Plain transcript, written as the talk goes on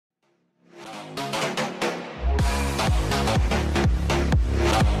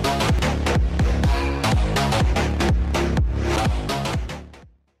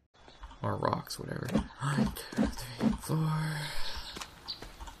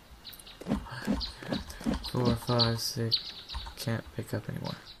4, 5, 6. Can't pick up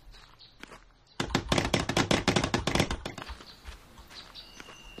anymore.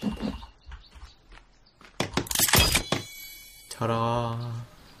 Ta-da!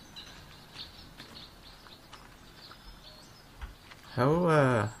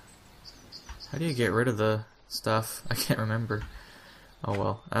 How do you get rid of the stuff? I can't remember. Oh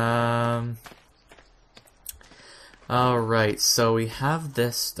well. Alright, so we have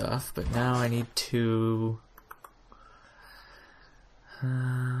this stuff, but now I need to...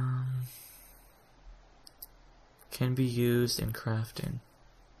 can be used in crafting.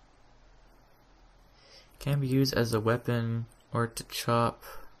 Can be used as a weapon or to chop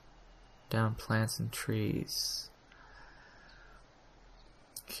down plants and trees.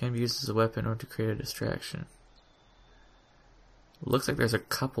 Can be used as a weapon or to create a distraction. Looks like there's a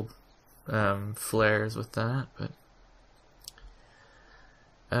couple flares with that, but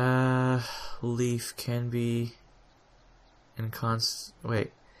leaf can be in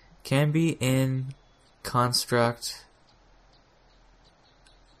can be in construct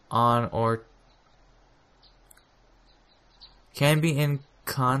on or can be in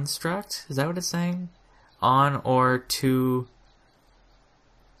construct? Is that what it's saying? On or to...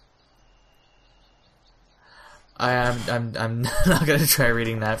 I'm not gonna try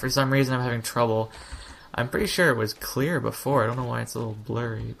reading that. For some reason I'm having trouble. I'm pretty sure it was clear before. I don't know why it's a little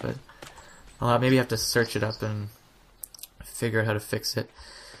blurry, but I'll maybe have to search it up and figure out how to fix it.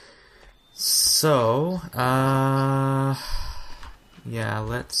 So, yeah,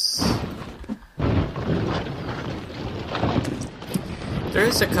 let's...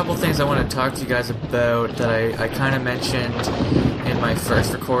 There's a couple things I want to talk to you guys about that I kind of mentioned in my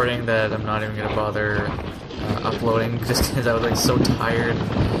first recording that I'm not even going to bother uploading just because I was like so tired.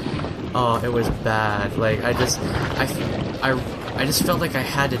 Oh, it was bad. Like I just felt like I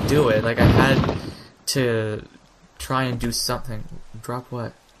had to do it. Like I had to try and do something. Drop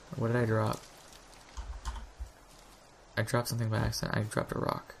what? What did I drop? I dropped something by accident. I dropped a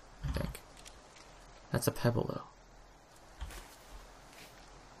rock, I think. That's a pebble though.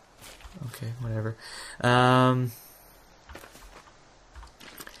 Okay, whatever.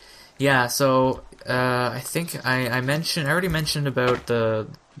 Yeah, so I think I already mentioned about the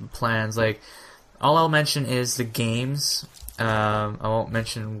plans. Like, all I'll mention is the games. I won't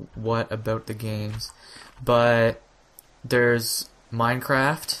mention what about the games, but there's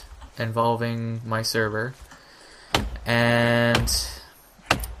Minecraft involving my server, and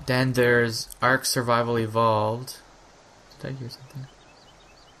then there's Ark Survival Evolved. Did I hear something?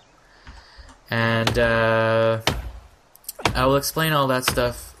 And I will explain all that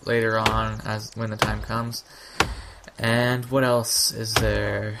stuff later on when the time comes. And what else is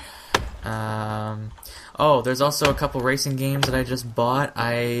there? Oh, there's also a couple racing games that I just bought.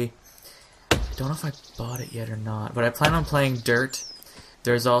 I don't know if I bought it yet or not, but I plan on playing Dirt.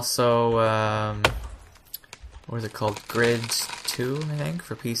 There's also what is it called? Grid 2, I think,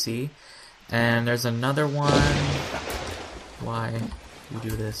 for PC. And there's another one. Why you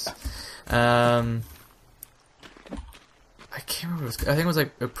do this? I can't remember what it was. I think it was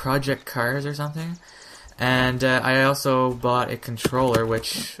like a Project Cars or something. And I also bought a controller,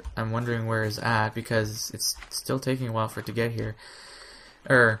 which I'm wondering where it's at because it's still taking a while for it to get here.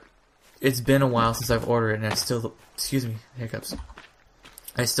 It's been a while since I've ordered it, and it's still, excuse me, hiccups.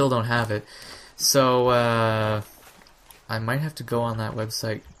 I still don't have it. So I might have to go on that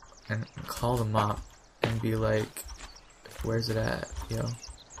website and call them up and be like, "Where's it at?" You know.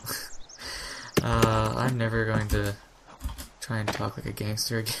 I'm never going to try and talk like a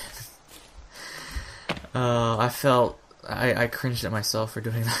gangster again. I cringed at myself for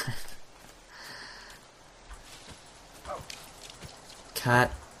doing that.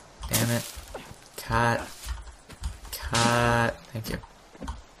 Cat, damn it. Cat. Thank you.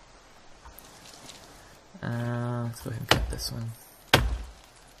 Let's go ahead and cut this one.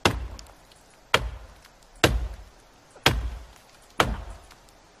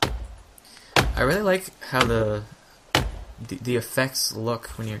 I really like how the effects look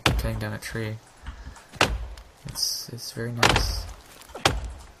when you're cutting down a tree. It's very nice.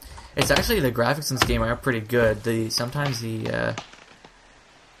 It's actually, the graphics in this game are pretty good. Sometimes the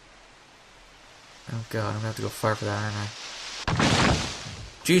oh god, I'm gonna have to go far for that, aren't I?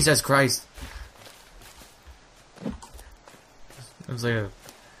 Jesus Christ! It was like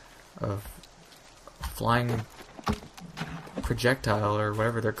a flying projectile or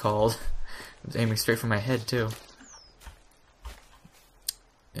whatever they're called. It was aiming straight for my head too.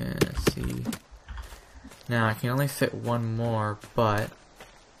 Let's see. Now I can only fit one more, but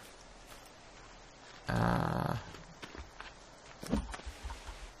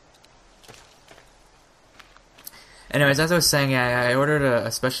Anyways, as I was saying, I ordered a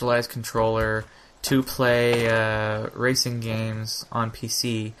specialized controller to play racing games on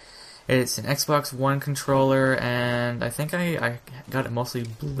PC. It's an Xbox One controller, and I think I got it mostly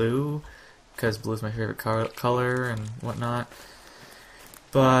blue, because blue is my favorite color and whatnot.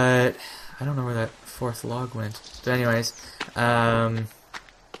 But I don't know where that fourth log went. But anyways, and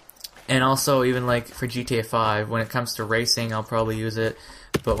also even like for GTA 5, when it comes to racing, I'll probably use it.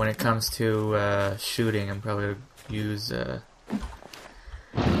 But when it comes to shooting, I'm probably going to use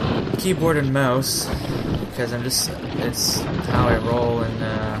keyboard and mouse, because it's how I roll in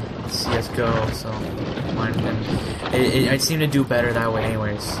CSGO, so I seem to do better that way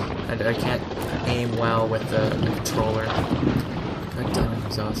anyways. I can't aim well with the controller. God damn, I'm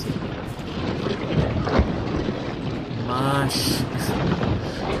exhausted. Mosh.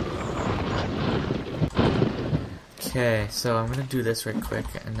 Okay, so I'm gonna do this right quick,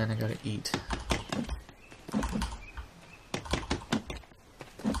 and then I gotta eat.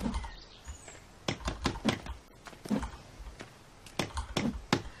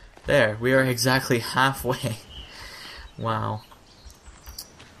 There, we are exactly halfway. Wow.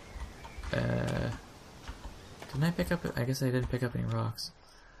 Didn't I pick up... I guess I didn't pick up any rocks.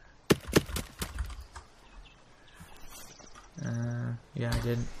 Yeah, I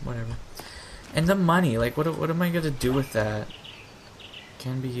didn't. Whatever. And the money, like, what am I gonna do with that?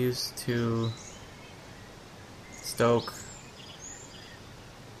 Can be used to stoke...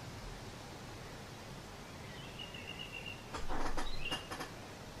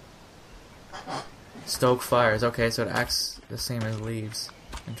 Stoke fires. Okay, so it acts the same as leaves.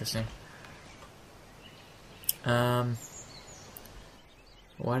 Interesting. Why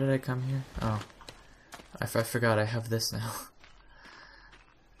did I come here? Oh. I forgot I have this now.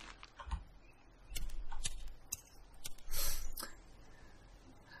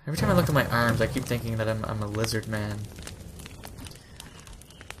 Every time I look at my arms, I keep thinking that I'm a lizard man.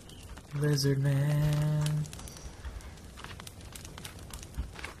 Lizard man.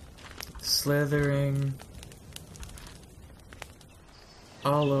 Slithering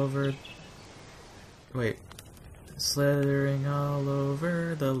all over. Wait. Slithering all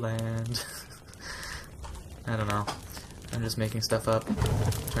over the land. I don't know. I'm just making stuff up.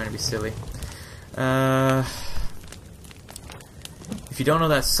 Trying to be silly. If you don't know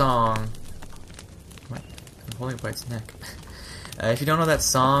that song... I'm holding it by its neck. If you don't know that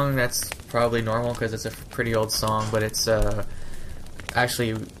song, that's probably normal because it's a pretty old song, but it's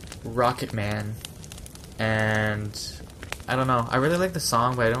actually Rocket Man. And I don't know. I really like the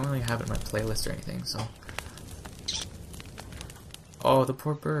song, but I don't really have it in my playlist or anything, so... Oh, the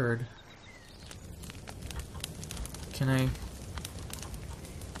poor bird. Can I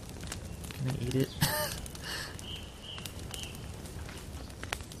eat it?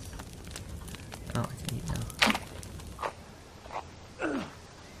 Oh, I can eat now.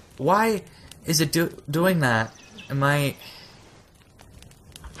 Why is it doing that?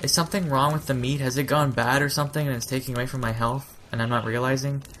 Is something wrong with the meat? Has it gone bad or something and it's taking away from my health and I'm not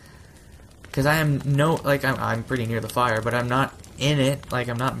realizing? Because I am I'm pretty near the fire, but I'm not in it, like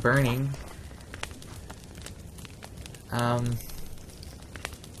I'm not burning. I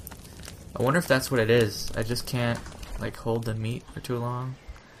wonder if that's what it is. I just can't, like, hold the meat for too long.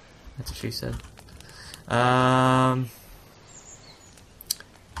 That's what she said.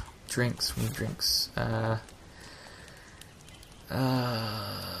 Drinks, we need drinks.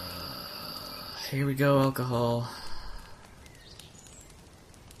 Here we go, alcohol.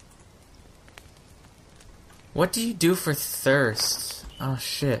 What do you do for thirst? Oh,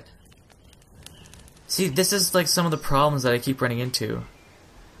 shit. See, this is like some of the problems that I keep running into.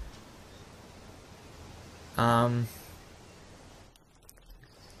 I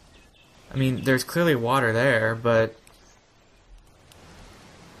mean, there's clearly water there, but...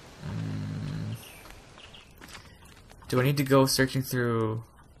 do I need to go searching through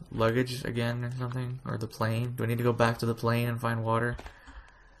luggage again or something? Or the plane? Do I need to go back to the plane and find water?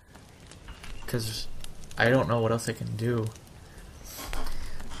 Because I don't know what else I can do.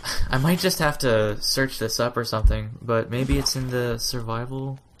 I might just have to search this up or something, but maybe it's in the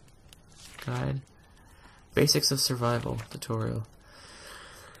survival guide. Basics of survival tutorial.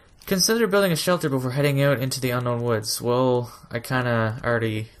 Consider building a shelter before heading out into the unknown woods. Well, I kinda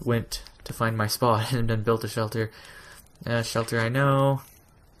already went to find my spot and then built a shelter. Shelter I know.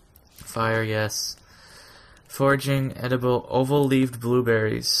 Fire, yes. Foraging edible oval-leaved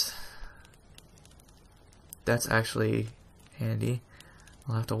blueberries. That's actually handy.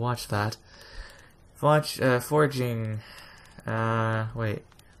 I'll have to watch that. Foraging. Wait.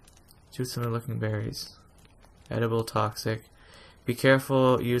 Choose some looking berries. Edible, toxic. Be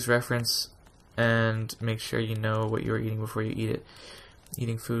careful, use reference and make sure you know what you're eating before you eat it.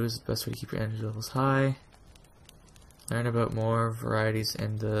 Eating food is the best way to keep your energy levels high. Learn about more varieties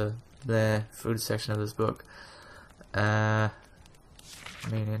in the food section of this book. Main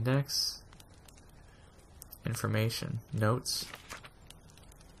index. Information. Notes.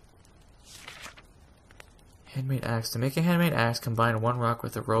 Handmade axe. To make a handmade axe, combine 1 rock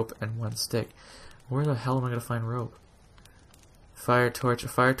with a rope and 1 stick. Where the hell am I going to find rope? Fire torch. A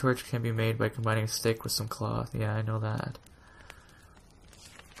fire torch can be made by combining a stick with some cloth. Yeah, I know that.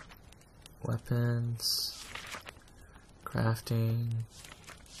 Weapons. Crafting.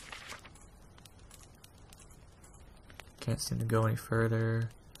 Can't seem to go any further.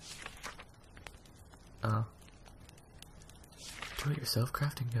 Oh. Do-it-yourself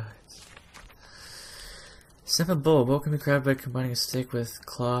crafting guides. Simple bow. Bow can be crafted by combining a stick with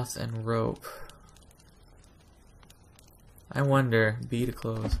cloth and rope. I wonder. B to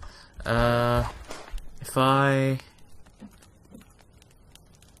close. If I...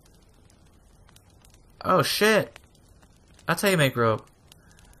 Oh shit! That's how you make rope.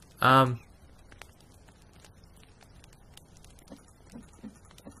 Oh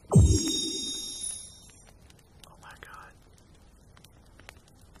my god.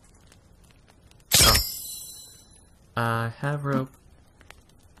 Oh. I have rope.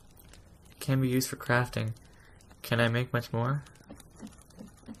 It can be used for crafting. Can I make much more?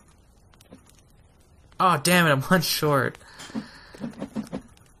 Oh damn it, I'm 1 short.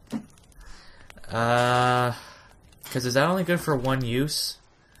 Because is that only good for 1 use?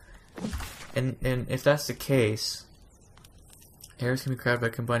 And if that's the case, arrows can be crafted by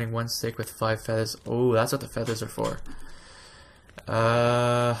combining 1 stick with 5 feathers. Oh, that's what the feathers are for.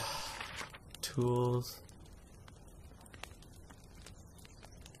 Tools.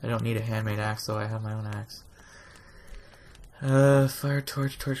 I don't need a handmade axe, though. I have my own axe. Fire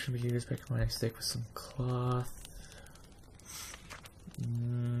torch. Torch can be used by combining a stick with some cloth.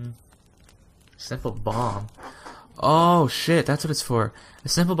 Simple bomb. Oh shit, that's what it's for. A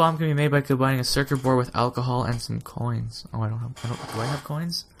simple bomb can be made by combining a circuit board with alcohol and some coins. Oh, do I have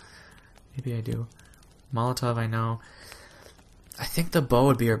coins? Maybe I do. Molotov, I know. I think the bow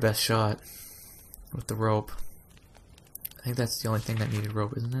would be our best shot with the rope. I think that's the only thing that needed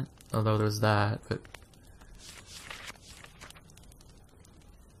rope, isn't it? Although there's that, but...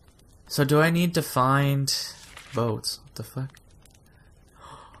 So do I need to find boats? What the fuck?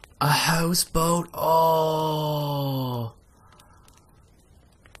 A houseboat? Oh!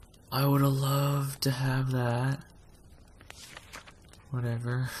 I would have loved to have that.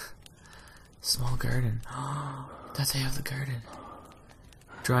 Whatever. Small garden. That's how you have the garden.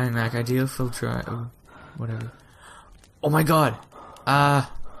 Drying rack. Ideal for dry... whatever. Oh my god!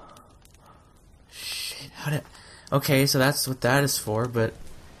 Shit, how did... Okay, so that's what that is for, but...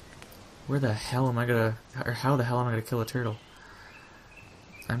 Where the hell am I gonna... Or how the hell am I gonna kill a turtle?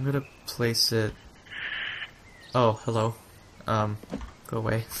 I'm gonna place it... Oh, hello. Go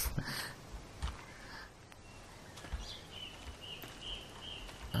away.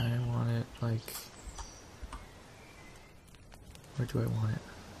 I want it, like... Where do I want it?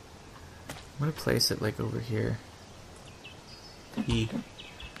 I'm gonna place it, like, over here. E.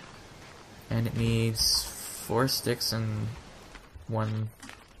 And it needs 4 sticks and 1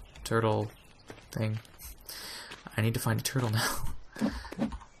 turtle thing. I need to find a turtle now.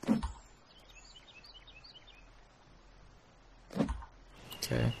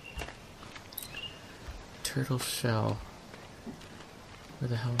 Okay. Turtle shell. Where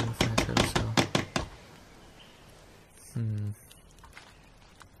the hell do I find a turtle shell?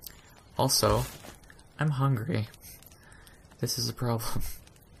 Also, I'm hungry. This is a problem.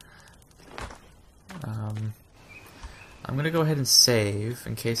 I'm gonna go ahead and save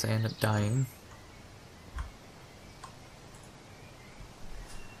in case I end up dying.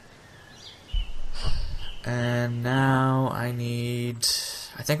 And now I need...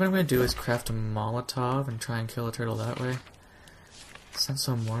 I think what I'm gonna do is craft a Molotov and try and kill a turtle that way. Sounds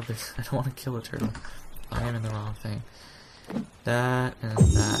so morbid. I don't want to kill a turtle. I am in the wrong thing. That and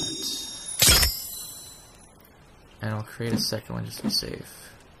that. And I'll create a second one just to be safe.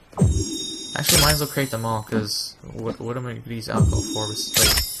 Actually, might as well create them all, because what am I going to use alcohol for?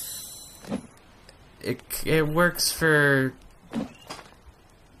 It's like, it works for...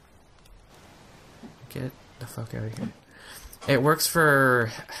 Get the fuck out of here. It works for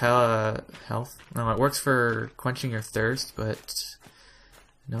health. No, it works for quenching your thirst, but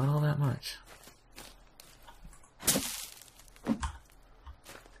not all that much.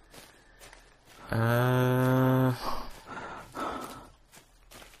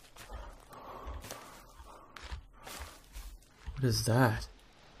 What is that?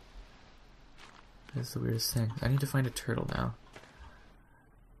 That's the weirdest thing. I need to find a turtle now.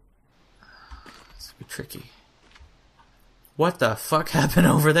 This will be tricky. What the fuck happened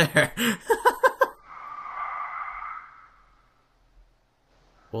over there?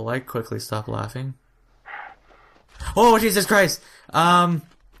 Will I quickly stop laughing? Oh, Jesus Christ! Fuck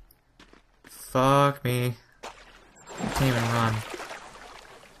me. I can't even run.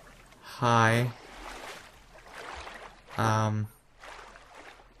 Hi.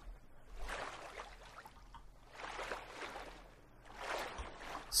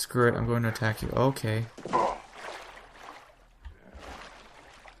 Screw it, I'm going to attack you. Okay.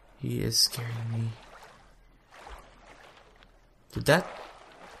 He is scaring me. Did that?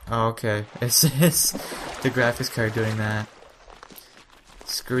 Oh, okay. It's the graphics card doing that.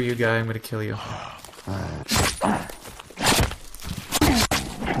 Screw you, guy. I'm gonna kill you.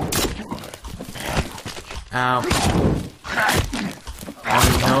 Ow.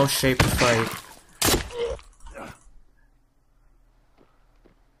 I'm in no shape to fight.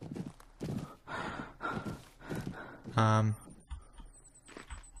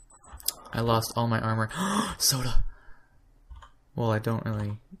 I lost all my armor. Soda! Well, I don't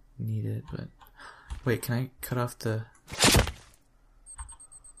really need it, but... Wait, can I cut off the...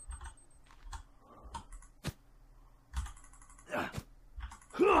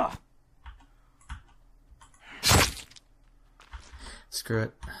 Screw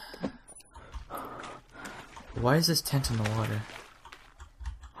it. Why is this tent in the water?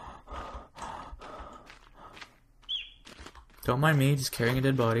 Don't mind me, just carrying a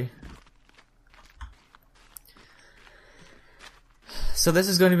dead body. So this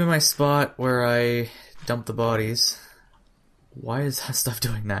is going to be my spot where I dump the bodies. Why is that stuff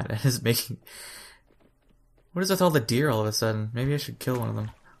doing that? It is making... What is with all the deer all of a sudden? Maybe I should kill one of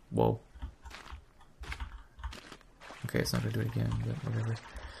them. Whoa. Okay, it's not going to do it again, but whatever.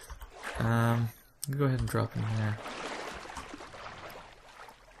 I'll go ahead and drop him there.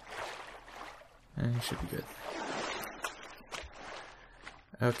 And he should be good.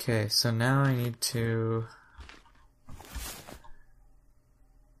 Okay, so now I need to...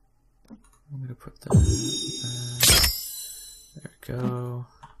 I'm gonna put that there we go.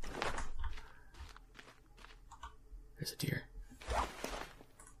 There's a deer.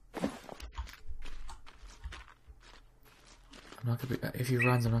 I'm not gonna be, if he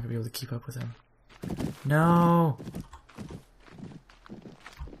runs, I'm not gonna be able to keep up with him. No!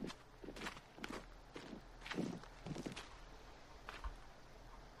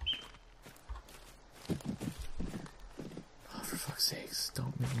 For fuck's sakes,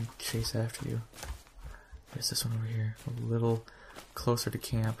 don't make me chase after you. There's this one over here, a little closer to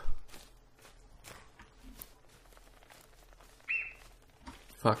camp.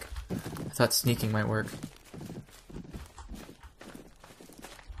 Fuck. I thought sneaking might work.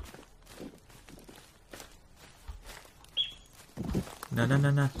 No, no,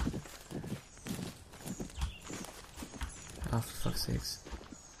 no, no. Oh, for fuck's sakes.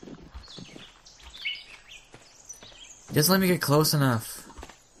 Just let me get close enough.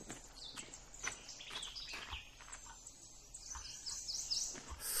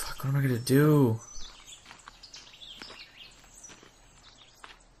 Fuck, what am I gonna do?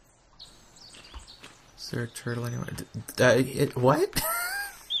 Is there a turtle anywhere? What?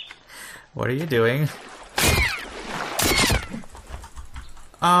 What are you doing?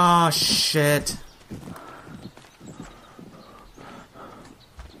 Oh, shit.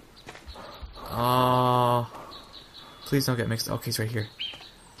 Oh. Please don't get mixed. Okay, he's right here.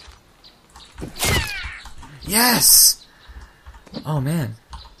 Yes! Oh, man.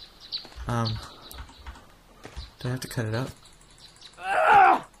 Do I have to cut it up?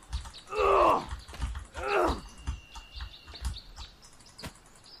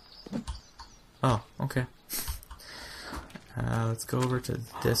 Oh, okay. Let's go over to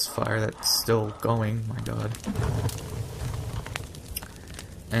this fire that's still going. My god.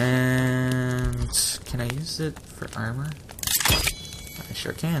 And can I use it for armor? I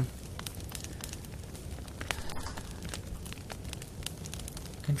sure can.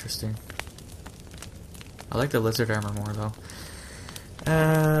 Interesting. I like the lizard armor more though.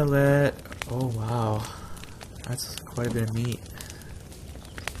 Oh wow. That's quite a bit of meat.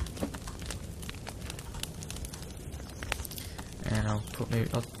 And I'll put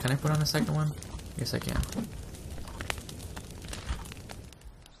can I put on a second one? Yes I can.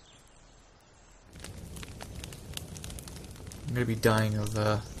 I'm gonna be dying of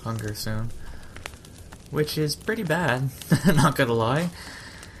hunger soon. Which is pretty bad, not gonna lie.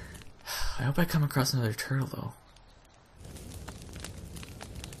 I hope I come across another turtle though.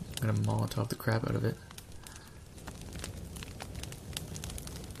 I'm gonna Molotov the crap out of it.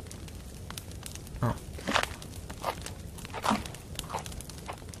 Oh,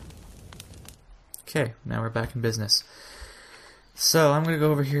 Okay, now we're back in business. So I'm gonna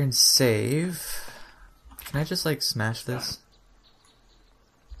go over here and save. Can I just like smash this?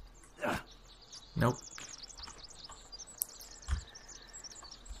 Nope.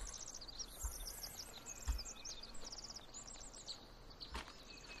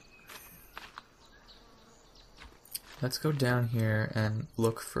 Let's go down here and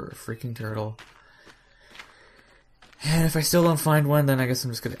look for a freaking turtle. And if I still don't find one, then I guess I'm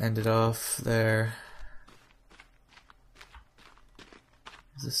just gonna end it off there.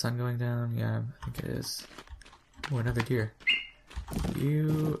 Is the sun going down? Yeah, I think it is. Oh, another deer.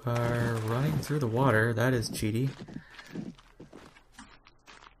 You are running through the water. That is cheaty.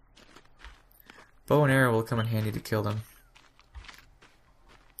 Bow and arrow will come in handy to kill them.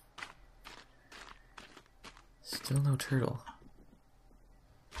 Still no turtle.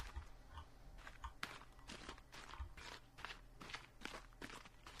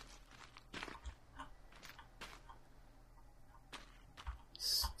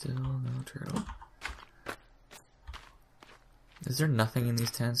 Still no turtle. Is there nothing in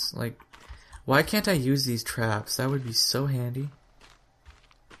these tents? Like, why can't I use these traps? That would be so handy.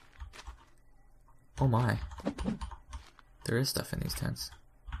 Oh my. There is stuff in these tents.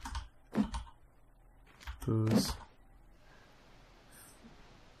 Booze.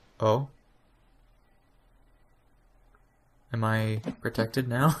 Oh. Am I protected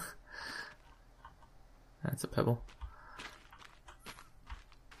now? That's a pebble.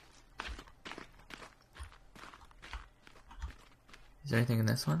 Is there anything in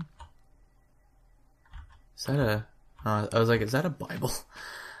this one? Is that a... I was like, is that a Bible?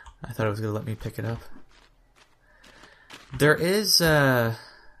 I thought it was going to let me pick it up. There is, thought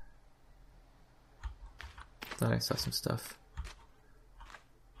I saw some stuff.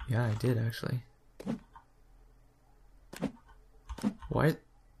 Yeah, I did, actually. Why?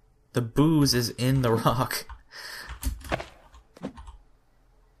 The booze is in the rock.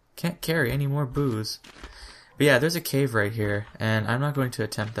 Can't carry any more booze. But yeah, there's a cave right here, and I'm not going to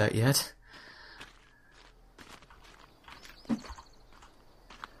attempt that yet.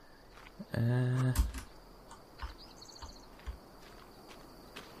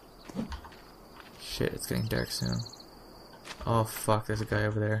 Shit, it's getting dark soon. Oh fuck, there's a guy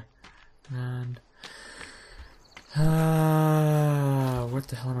over there. And... what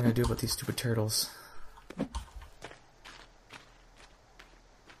the hell am I gonna do about these stupid turtles?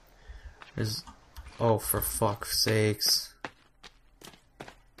 There's... Oh, for fuck's sakes.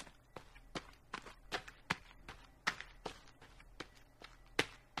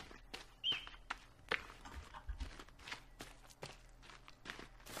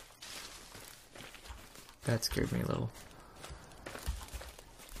 That scared me a little.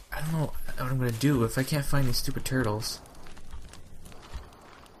 I don't know what I'm gonna do if I can't find these stupid turtles.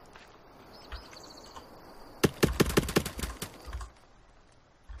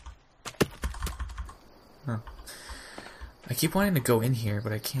 Huh. I keep wanting to go in here,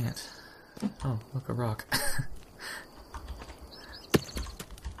 but I can't. Oh, look, a rock.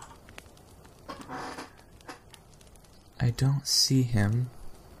 I don't see him.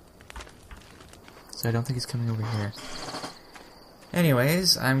 So I don't think he's coming over here.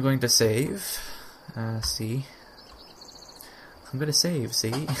 Anyways, I'm going to save. See. I'm gonna save,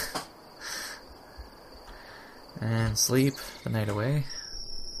 see? And sleep the night away.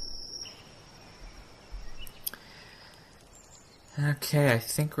 Okay, I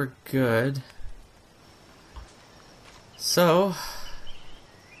think we're good. So,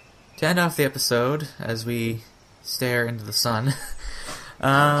 to end off the episode, as we stare into the sun,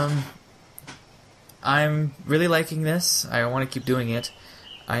 I'm really liking this. I want to keep doing it.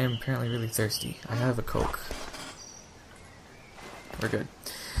 I am apparently really thirsty. I have a Coke. We're good.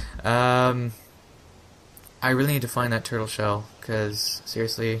 I really need to find that turtle shell, because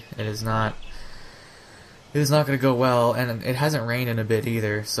seriously, it is not going to go well, and it hasn't rained in a bit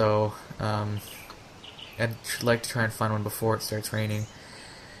either, so I'd like to try and find one before it starts raining.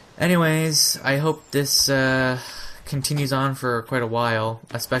 Anyways, I hope this continues on for quite a while,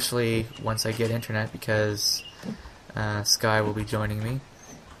 especially once I get internet, because Sky will be joining me.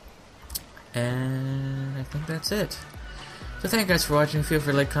 And I think that's it. So thank you guys for watching. Feel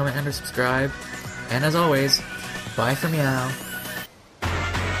free to like, comment, and or subscribe. And as always, bye for meow.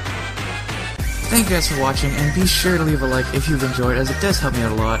 Thank you guys for watching, and be sure to leave a like if you've enjoyed, as it does help me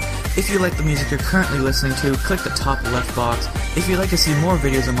out a lot. If you like the music you're currently listening to, click the top left box. If you'd like to see more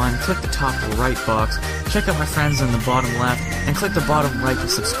videos of mine, click the top right box. Check out my friends in the bottom left, and click the bottom right to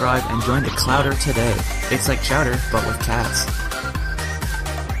subscribe and join the Clouder today. It's like chowder, but with cats.